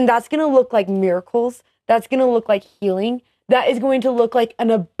 And that's going to look like miracles. That's going to look like healing. That is going to look like an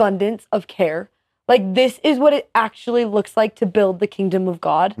abundance of care. Like this is what it actually looks like to build the kingdom of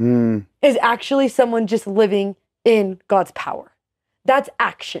God. Is actually someone just living in God's power. That's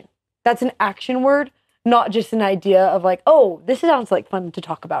action. That's an action word, not just an idea of like, oh, this sounds like fun to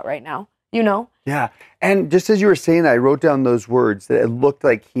talk about right now, you know? Yeah. And just as you were saying that, I wrote down those words that it looked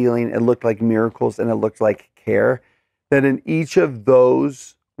like healing, it looked like miracles, and it looked like care. That in each of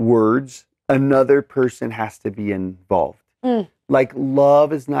those words, another person has to be involved. Like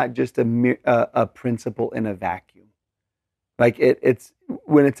love is not just a principle in a vacuum. Like it's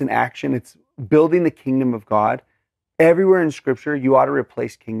when it's an action, it's building the kingdom of God. Everywhere in Scripture, you ought to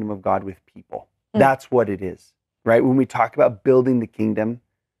replace kingdom of God with people. That's what it is. right? When we talk about building the kingdom,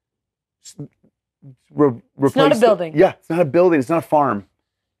 It's not a building. It's not a building. It's not a farm.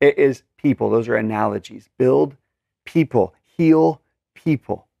 It is people. Those are analogies. Build people, heal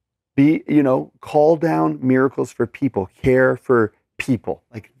people, call down miracles for people, care for people.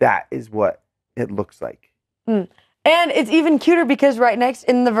 Like that is what it looks like. And it's even cuter because right next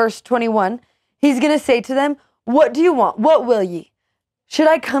in the verse 21, he's going to say to them, what do you want? What will ye? Should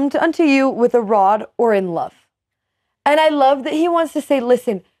I come unto you with a rod or in love? And I love that he wants to say,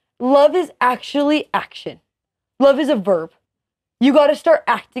 listen, love is actually action. Love is a verb. You got to start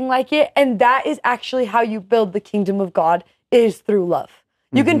acting like it. And that is actually how you build the kingdom of God, is through love.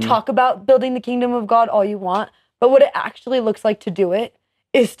 You can talk about building the kingdom of God all you want, but what it actually looks like to do it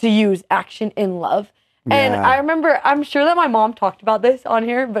is to use action in love. Yeah. And I remember, I'm sure that my mom talked about this on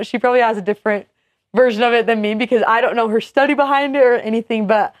here, but she probably has a different version of it than me because I don't know her study behind it or anything.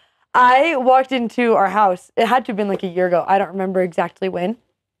 But I walked into our house. It had to have been like a year ago. I don't remember exactly when.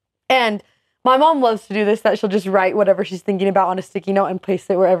 And my mom loves to do this, that she'll just write whatever she's thinking about on a sticky note and place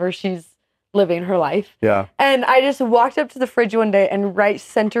it wherever she's living her life. Yeah. And I just walked up to the fridge one day and right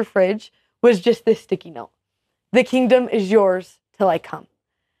center fridge was just this sticky note. The kingdom is yours till I come.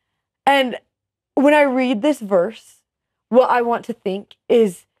 And when I read this verse, what I want to think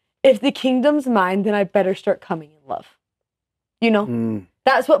is, if the kingdom's mine, then I better start coming in love.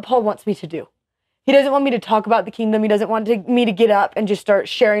 That's what Paul wants me to do. He doesn't want me to talk about the kingdom. He doesn't want me to get up and just start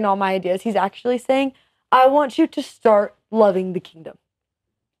sharing all my ideas. He's actually saying, I want you to start loving the kingdom.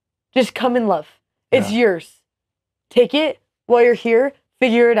 Just come in love. It's yours. Take it while you're here,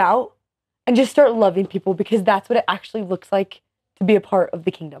 figure it out, and just start loving people, because that's what it actually looks like to be a part of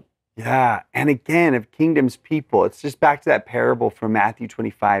the kingdom. Yeah. And again, if kingdom's people, it's just back to that parable from Matthew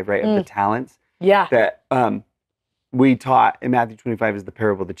 25, right? Of the talents. Yeah. That we taught in Matthew 25 is the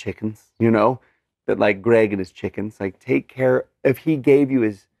parable of the chickens, that like Greg and his chickens, like take care. If he gave you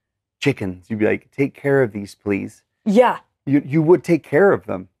his chickens, you'd be like, take care of these, please. Yeah. You would take care of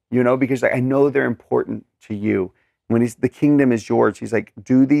them, because like, I know they're important to you. When the kingdom is yours, he's like,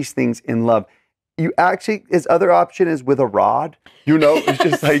 do these things in love. You actually, his other option is with a rod, it's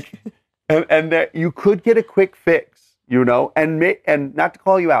just like, and that you could get a quick fix, and not to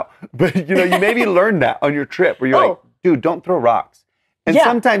call you out, but you maybe learned that on your trip where you're like, dude, don't throw rocks. And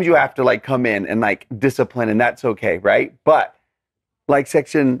sometimes you have to like come in and like discipline, and that's okay, right? But like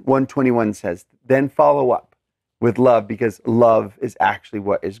section 121 says, then follow up with love, because love is actually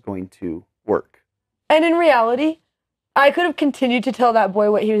what is going to work. And in reality, I could have continued to tell that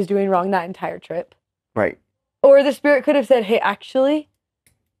boy what he was doing wrong that entire trip. Right. Or the Spirit could have said, hey, actually,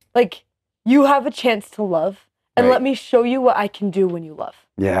 like, you have a chance to love, and let me show you what I can do when you love.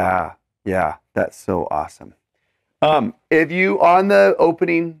 Yeah. Yeah. That's so awesome. If you, on the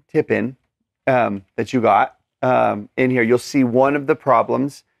opening tip-in that you got in here, you'll see one of the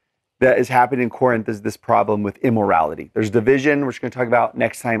problems that is happening in Corinth is this problem with immorality. There's division, we're just going to talk about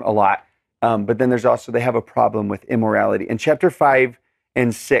next time a lot. But then there's also, they have a problem with immorality. And chapter 5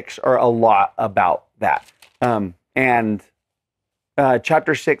 and 6 are a lot about that. And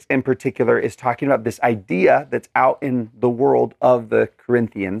chapter 6 in particular is talking about this idea that's out in the world of the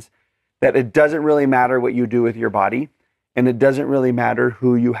Corinthians, that it doesn't really matter what you do with your body, and it doesn't really matter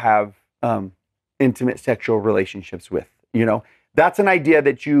who you have intimate sexual relationships with. That's an idea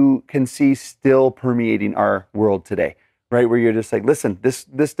that you can see still permeating our world today. Right, where you're just like, listen, this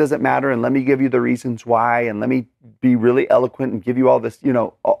doesn't matter, and let me give you the reasons why, and let me be really eloquent and give you all this,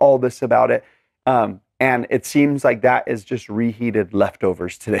 all this about it. And it seems like that is just reheated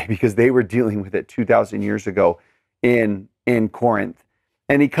leftovers today, because they were dealing with it 2,000 years ago in Corinth.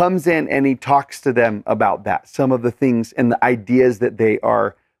 And he comes in and he talks to them about that, some of the things and the ideas that they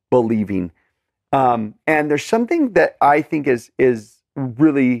are believing. And there's something that I think is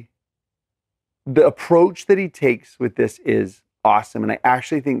really, the approach that he takes with this is awesome. And I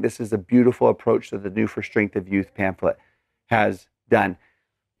actually think this is a beautiful approach that the New for Strength of Youth pamphlet has done.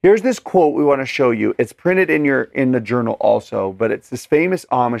 Here's this quote we want to show you. It's printed in the journal also, but it's this famous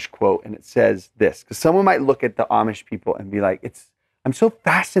Amish quote, and it says this, because someone might look at the Amish people and be like, I'm so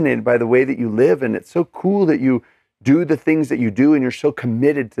fascinated by the way that you live, and it's so cool that you do the things that you do, and you're so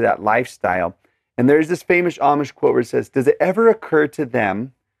committed to that lifestyle. And there's this famous Amish quote where it says, does it ever occur to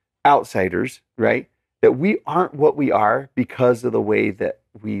them, outsiders, right, that we aren't what we are because of the way that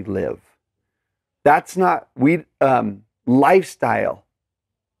we live? That's not, lifestyle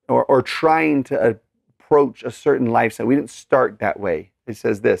or trying to approach a certain lifestyle. We didn't start that way. It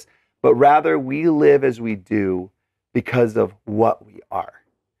says this, but rather we live as we do because of what we are.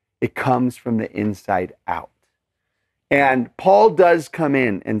 It comes from the inside out. And Paul does come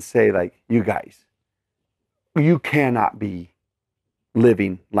in and say, like, you guys, you cannot be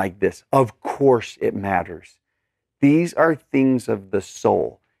living like this. Of course it matters. These are things of the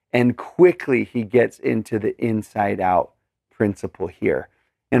soul. And quickly he gets into the inside out principle here.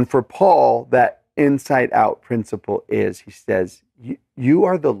 And for Paul, that inside out principle is, he says, you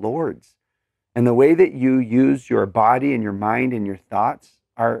are the Lord's. And the way that you use your body and your mind and your thoughts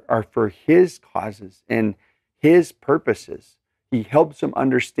are for his causes and his purposes. He helps them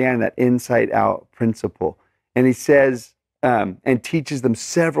understand that inside out principle. And he says, and teaches them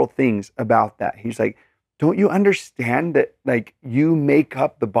several things about that. He's like, don't you understand that like you make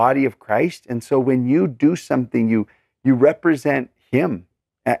up the body of Christ? And so when you do something, you represent him.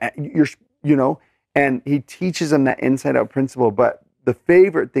 And he teaches them that inside out principle. But the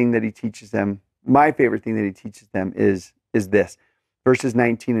favorite thing that he teaches them, my favorite thing that he teaches them is this. Verses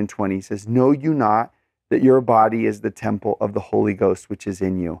 19 and 20, he says, know you not that your body is the temple of the Holy Ghost, which is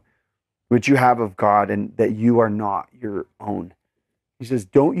in you, which you have of God, and that you are not your own. He says,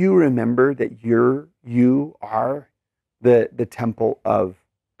 don't you remember that you are the temple of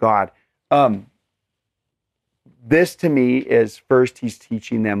God? This to me is, first, he's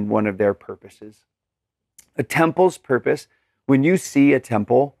teaching them one of their purposes. A temple's purpose, when you see a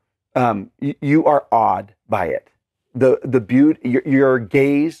temple, you are awed by it. The beauty, your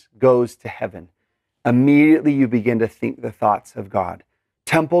gaze goes to heaven. Immediately you begin to think the thoughts of God.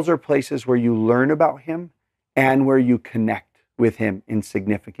 Temples are places where you learn about him and where you connect with him in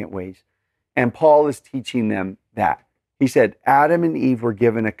significant ways. And Paul is teaching them that. He said, Adam and Eve were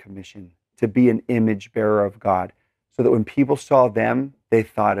given a commission to be an image bearer of God, so that when people saw them, they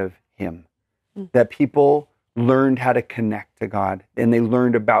thought of him. That people learned how to connect to God, and they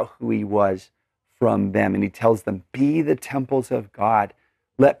learned about who he was from them. And he tells them, be the temples of God.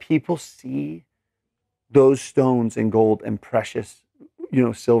 Let people see those stones and gold and precious,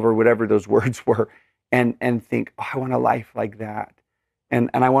 silver, whatever those words were, and think, oh, I want a life like that. And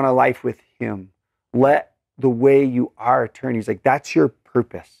I want a life with him. Let the way you are turn. He's like, that's your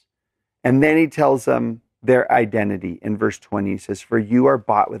purpose. And then he tells them their identity in verse 20. He says, for you are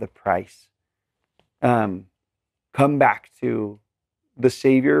bought with a price. Come back to the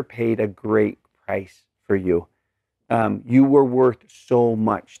Savior paid a great price for you. You were worth so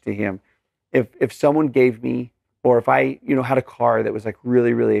much to him. If someone gave me, or if I, had a car that was like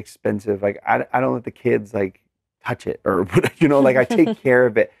really, really expensive, like I don't let the kids like touch it, or, like I take care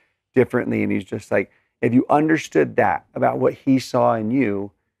of it differently. And he's just like, if you understood that about what he saw in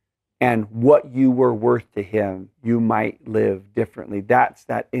you and what you were worth to him, you might live differently. That's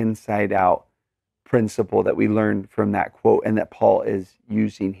that inside out principle that we learned from that quote and that Paul is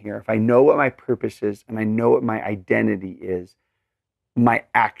using here. If I know what my purpose is and I know what my identity is, my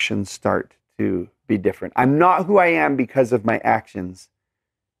actions start to be different. I'm not who I am because of my actions.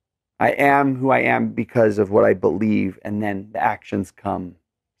 I am who I am because of what I believe, and then the actions come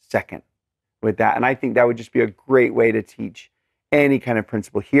second with that. And I think that would just be a great way to teach any kind of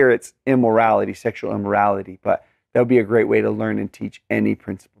principle. Here it's immorality, sexual immorality, but that would be a great way to learn and teach any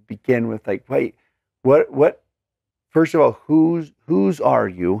principle. Begin with like, wait, what first of all, whose are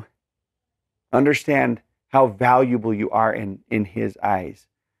you? Understand how valuable you are in his eyes.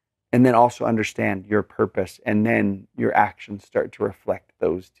 And then also understand your purpose, and then your actions start to reflect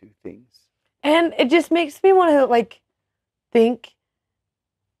those two things. And it just makes me want to like think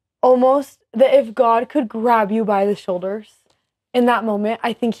almost that if God could grab you by the shoulders in that moment,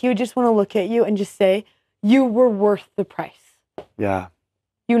 I think he would just want to look at you and just say, you were worth the price. Yeah.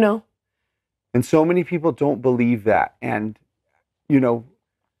 And so many people don't believe that. And,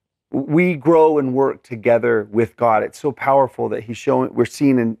 we grow and work together with God. It's so powerful that we're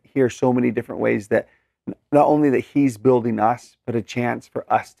seeing and hear so many different ways that not only that he's building us, but a chance for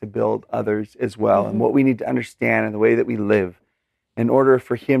us to build others as well. Mm-hmm. And what we need to understand and the way that we live in order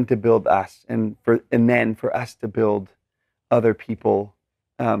for him to build us and then for us to build other people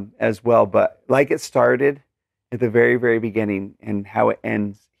as well. But like it started at the very, very beginning and how it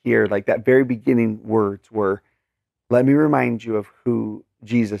ends here, like that very beginning words were, let me remind you of who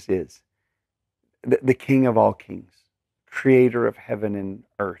Jesus is, the King of all kings, creator of heaven and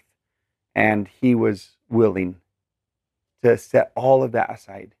earth. And he was willing to set all of that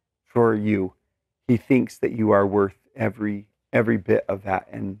aside for you. He thinks that you are worth every bit of that.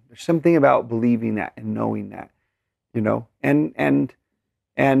 And there's something about believing that and knowing that, and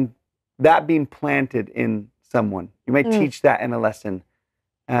that being planted in someone. You might teach that in a lesson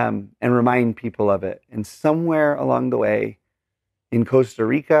and remind people of it. And somewhere along the way, in Costa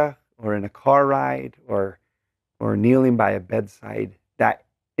Rica or in a car ride or kneeling by a bedside, that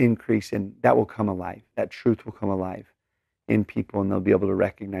increase in that will come alive. That truth will come alive in people, and they'll be able to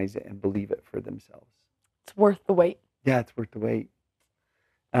recognize it and believe it for themselves. It's worth the wait. Yeah, it's worth the wait.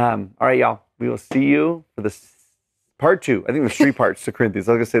 All right, y'all. We will see you for this part 2. I think there's 3 parts to Corinthians.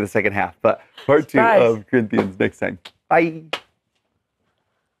 I was going to say the second half, but part 2 of Corinthians next time. Bye.